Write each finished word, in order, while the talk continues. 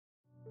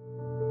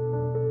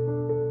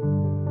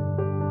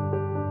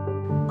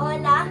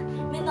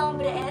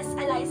nombre es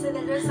Allysa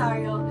del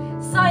Rosario.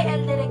 Soy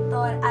el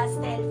director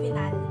HASTA El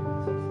Final.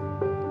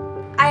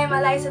 I am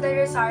Allysa del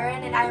Rosario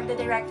and I am the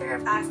director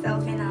of HASTA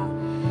El Final.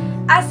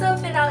 HASTA El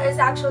Final is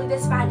actually the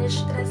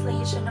Spanish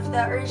translation of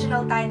the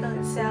original title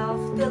itself,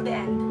 Till the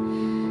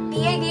End.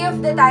 The idea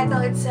of the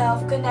title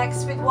itself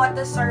connects with what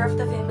the story of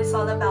the film is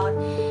all about.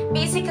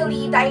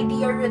 Basically, the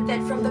idea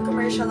rooted from the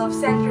commercial of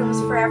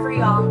Centrum's Forever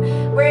Young,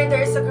 wherein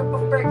there is a group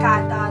of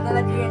barkada na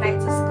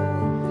nag-reunite sa school.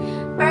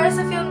 Pero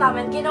sa film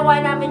namin, ginawa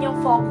namin yung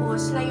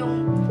focus na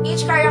yung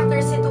each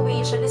character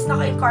situation is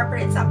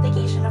naka-incorporate sa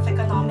application of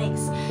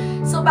economics.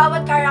 So,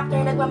 bawat character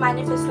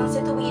nagmamanifest ng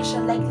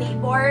situation like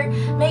labor,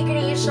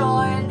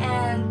 migration,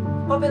 and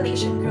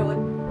population growth.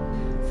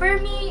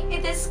 For me,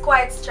 it is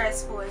quite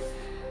stressful.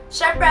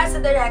 Siyempre, as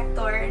a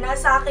director,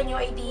 nasa akin yung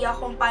idea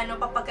kung paano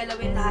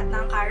papagalawin lahat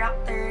ng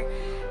character,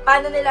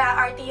 paano nila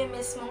arte yung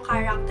mismong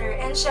character,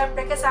 and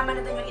siyempre, kasama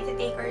na dun yung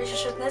iti-take or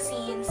isi-shoot na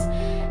scenes,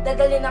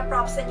 dadalhin na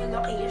props sa yung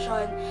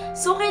location.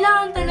 So,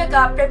 kailangan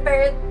talaga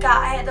prepared ka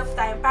ahead of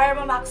time para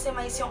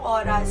ma-maximize yung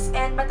oras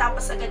and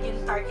matapos agad yung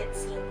target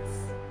scenes.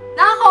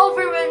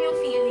 Nakaka-overwhelm yung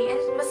feeling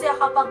and masaya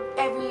kapag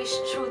every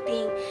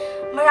shooting,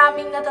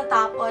 maraming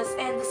natatapos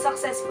and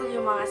successful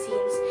yung mga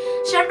scenes.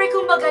 Siyempre,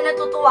 kumbaga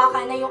natutuwa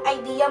ka na yung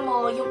idea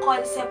mo, yung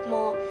concept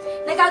mo,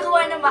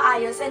 nagagawa na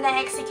maayos and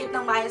na-execute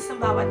ng maayos ng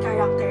bawat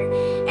character.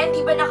 And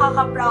di ba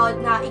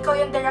nakaka-proud na ikaw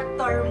yung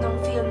director ng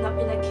film na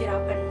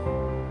pinaghirapan mo?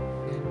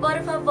 Por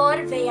favor,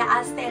 vea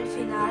HASTA El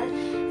Final.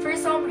 For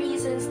some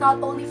reasons, not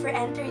only for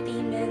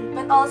entertainment,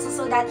 but also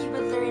so that you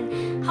would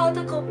learn how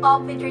to cope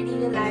up with your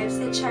daily lives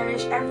and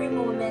cherish every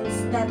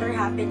moments that are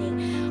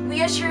happening.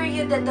 We assure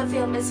you that the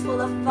film is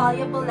full of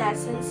valuable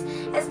lessons,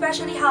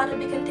 especially how to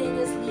be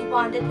continuously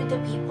bonded with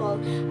the people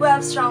who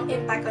have strong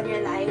impact on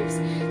your lives.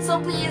 So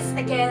please,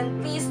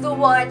 again, please do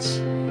watch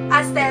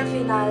HASTA El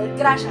Final.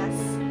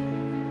 Gracias!